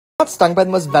Got stung by the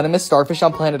most venomous starfish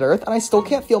on planet Earth, and I still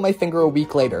can't feel my finger a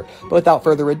week later. But without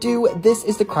further ado, this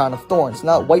is the crown of thorns.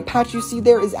 Now, that white patch you see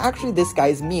there is actually this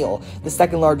guy's meal. The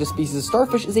second largest species of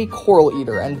starfish is a coral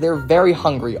eater, and they're very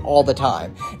hungry all the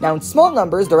time. Now, in small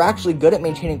numbers, they're actually good at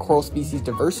maintaining coral species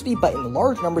diversity, but in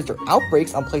large numbers, their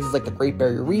outbreaks on places like the Great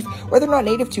Barrier Reef, where they're not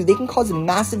native to, they can cause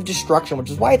massive destruction, which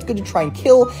is why it's good to try and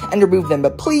kill and remove them,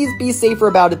 but please be safer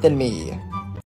about it than me.